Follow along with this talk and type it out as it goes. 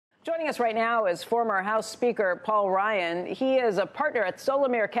Joining us right now is former House Speaker Paul Ryan. He is a partner at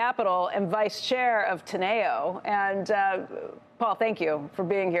Solomir Capital and vice chair of Teneo. And Paul, thank you for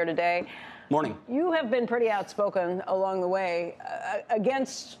being here today. Morning. You have been pretty outspoken along the way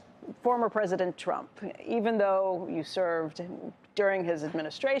against former President Trump, even though you served during his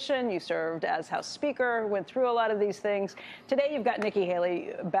administration, you served as House Speaker, went through a lot of these things. Today, you've got Nikki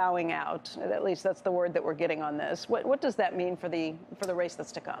Haley bowing out. At least that's the word that we're getting on this. What does that mean for the race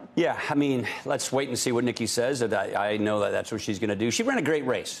that's to come? Yeah, I mean, let's wait and see what Nikki says. I know that that's what she's going to do. She ran a great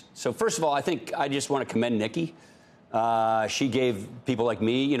race. So first of all, I think I just want to commend Nikki. She gave people like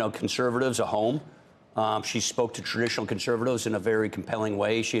me, conservatives, a home. She spoke to traditional conservatives in a very compelling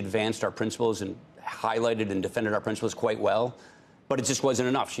way. She advanced our principles and highlighted and defended our principles quite well. But it just wasn't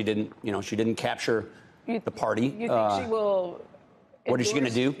enough. She didn't capture the party. You think she will? What is she going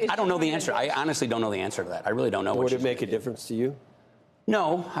to do? I don't know the answer. I honestly don't know the answer to that. I really don't know. Would it make a difference to you?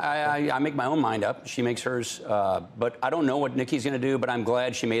 No, I make my own mind up. She makes hers. But I don't know what Nikki's going to do. But I'm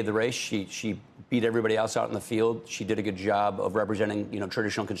glad she made the race. She beat everybody else out in the field. She did a good job of representing,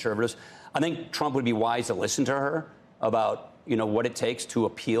 traditional conservatives. I think Trump would be wise to listen to her about, what it takes to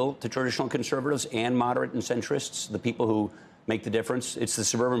appeal to traditional conservatives and moderate and centrists, the people who make the difference. It's the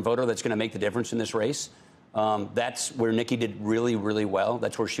suburban voter that's going to make the difference in this race. That's where Nikki did really, really well.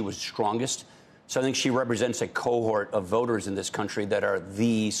 That's where she was strongest. So I think she represents a cohort of voters in this country that are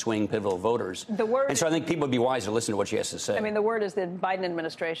the swing pivotal voters. And so I think people would be wise to listen to what she has to say. I mean, the word is the Biden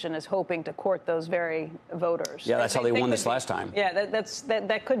administration is hoping to court those very voters. Yeah, that's how they won this last time. Yeah,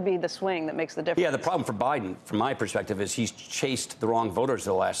 that could be the swing that makes the difference. Yeah, the problem for Biden, from my perspective, is he's chased the wrong voters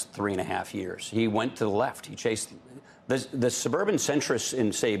the last 3.5 years. He went to the left. He chased the suburban centrists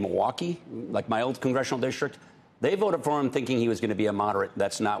in, say, Milwaukee, like my old congressional district. They voted for him thinking he was going to be a moderate.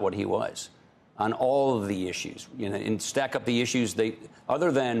 That's not what he was. On all of the issues, and stack up the issues.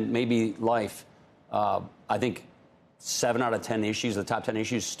 Other than maybe life, I think 7 out of 10 issues, the top 10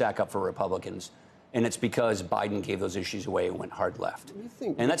 issues, stack up for Republicans, and it's because Biden gave those issues away and went hard left.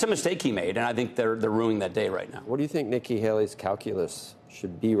 And that's a mistake he made, and I think they're ruining that day right now. What do you think Nikki Haley's calculus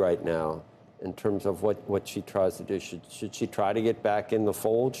should be right now in terms of what she tries to do? Should she try to get back in the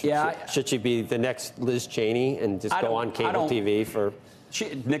fold? Should she be the next Liz Cheney and just go on cable TV for?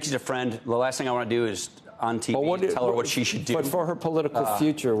 Nikki's a friend. The last thing I want to do is on TV tell her what she should do. But for her political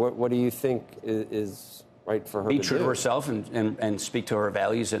future, what do you think is right for her to do? Be true to herself and speak to her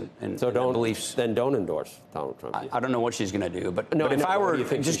values and beliefs. Then don't endorse Donald Trump. I don't know what she's going to do, but if I were,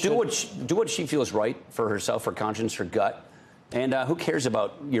 just do what she feels right for herself, her conscience, her gut. And who cares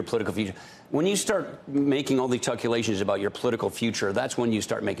about your political future? When you start making all these calculations about your political future, that's when you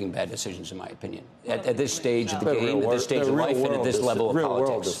start making bad decisions, in my opinion. At this stage of the game, at this stage of life, and at this level of politics.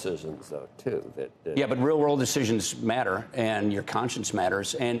 Real-world decisions, though, too. Yeah, but real-world decisions matter, and your conscience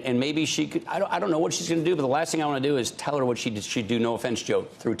matters. And maybe she could. I don't know what she's going to do, but the last thing I want to do is tell her what she should do. No offense, Joe,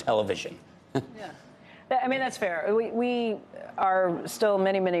 through television. Yeah. I mean, that's fair. We are still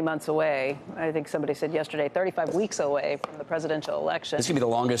many, many months away. I think somebody said yesterday, 35 weeks away from the presidential election. This could be the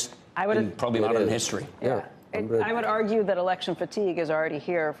longest in probably modern history. Yeah. I would argue that election fatigue is already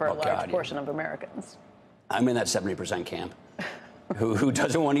here for a large portion of Americans. I'm in that 70% camp. who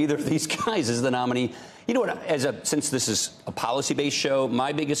doesn't want either of these guys as the nominee? You know what? Since this is a policy-based show,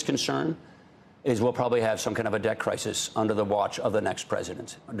 my biggest concern is we'll probably have some kind of a debt crisis under the watch of the next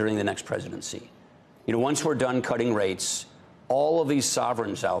president, during the next presidency. Once we're done cutting rates, all of these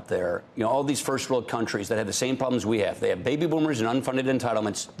sovereigns out there, all these first world countries that have the same problems we have, they have baby boomers and unfunded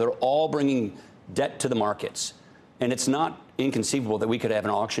entitlements. They're all bringing debt to the markets. And it's not inconceivable that we could have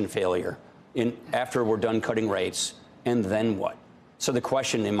an auction failure after we're done cutting rates. And then what? So the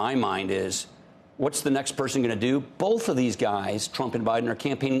question in my mind is, what's the next person going to do? Both of these guys, Trump and Biden, are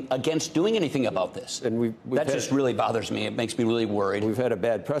campaigning against doing anything about this. And that just really bothers me. It makes me really worried. We've had a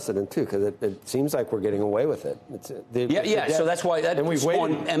bad precedent, too, because it seems like we're getting away with it. So that's why that was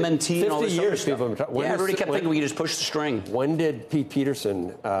on MNT and all this 50 years, stuff. Everybody kept thinking we could just push the string. When did Pete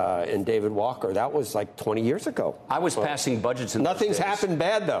Peterson and David Walker? That was like 20 years ago. I was passing budgets in Nothing's those days. happened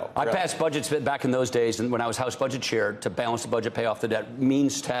bad, though. I passed budgets back in those days, and when I was House Budget Chair, to balance the budget, pay off the debt,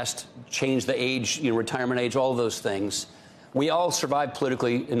 means test, change the age, retirement age, all of those things. We all survived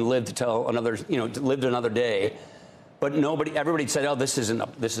politically and lived to tell another, lived another day. But everybody said, "Oh, this isn't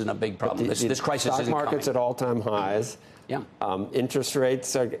a big problem. This crisis isn't coming." Stock market's at all-time highs. Yeah. Interest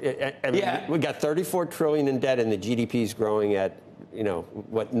rates are. We got $34 trillion in debt, and the GDP's growing at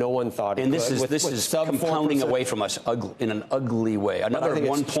what no one thought. And this is compounding away from us in an ugly way. Another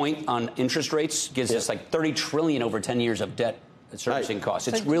 1 point on interest rates gives us like $30 trillion over 10 years of debt servicing costs.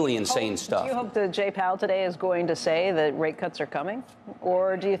 It's really insane stuff. Do you hope that Jay Powell today is going to say that rate cuts are coming?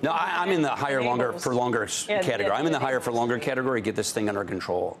 Or do you think... No, I'm in the higher for longer category. I'm in the higher for longer category. Get this thing under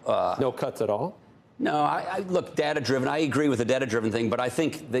control. No cuts at all? No, I look, data-driven. I agree with the data-driven thing, but I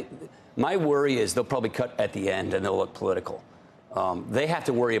think my worry is they'll probably cut at the end and they'll look political. They have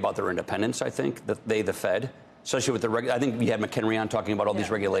to worry about their independence, I think, the Fed, especially with I think we had McHenry on talking about all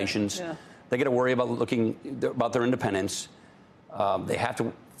these regulations. Yeah. They got to worry about their independence. They have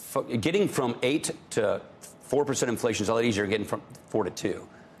to, getting from 8 to 4% inflation is a lot easier than getting from 4 to 2.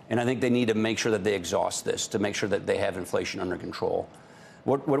 And I think they need to make sure that they exhaust this to make sure that they have inflation under control.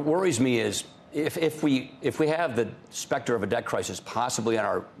 What worries me is if we have the specter of a debt crisis possibly on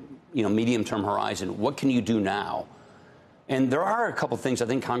our medium-term horizon, what can you do now? And there are a couple things I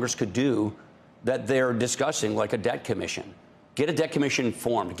think Congress could do that they're discussing, like a debt commission. Get a debt commission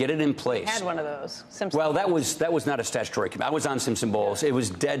formed. Get it in place. We had one of those. Simpson well, that was not a statutory committee. I was on Simpson Bowles. It was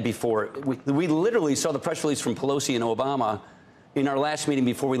dead before. We literally saw the press release from Pelosi and Obama in our last meeting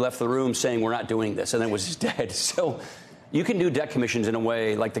before we left the room saying we're not doing this, and then it was dead. So you can do debt commissions in a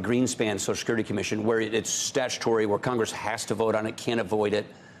way like the Greenspan Social Security Commission, where it's statutory, where Congress has to vote on it, can't avoid it.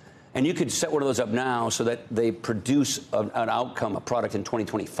 And you could set one of those up now so that they produce an outcome, a product in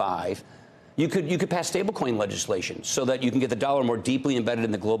 2025. You could pass stablecoin legislation so that you can get the dollar more deeply embedded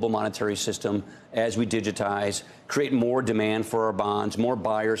in the global monetary system as we digitize, create more demand for our bonds, more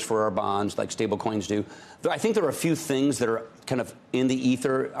buyers for our bonds like stablecoins do. I think there are a few things that are kind of in the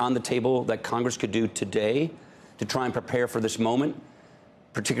ether on the table that Congress could do today to try and prepare for this moment,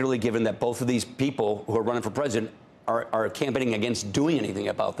 particularly given that both of these people who are running for president are campaigning against doing anything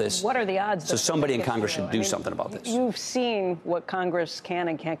about this. What are the odds? So somebody in Congress should do something about this. You've seen what Congress can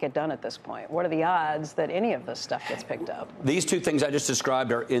and can't get done at this point. What are the odds that any of this stuff gets picked up? These two things I just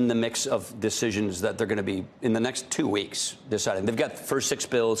described are in the mix of decisions that they're going to be, in the next 2 weeks, deciding. They've got the first 6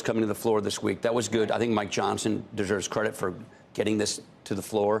 bills coming to the floor this week. That was good. I think Mike Johnson deserves credit for getting this to the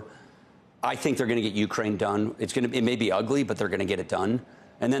floor. I think they're going to get Ukraine done. It may be ugly, but they're going to get it done.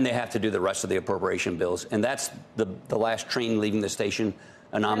 And then they have to do the rest of the appropriation bills. And that's the last train leaving the station,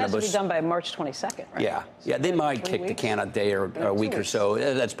 an omnibus. It has to be done by March 22nd, right? Yeah. They might kick the can a day or a week or so.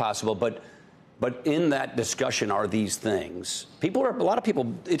 That's possible. But in that discussion are these things. A lot of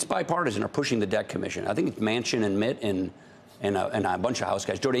people, it's bipartisan, are pushing the debt commission. I think it's Manchin and Mitt and a bunch of House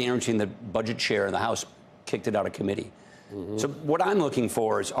guys. Jody Aronson, the budget chair in the House, kicked it out of committee. Mm-hmm. So what I'm looking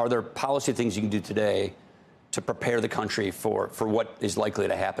for is, are there policy things you can do today to prepare the country for what is likely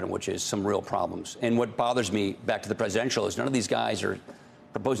to happen, which is some real problems. And what bothers me, back to the presidential, is none of these guys are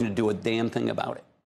proposing to do a damn thing about it.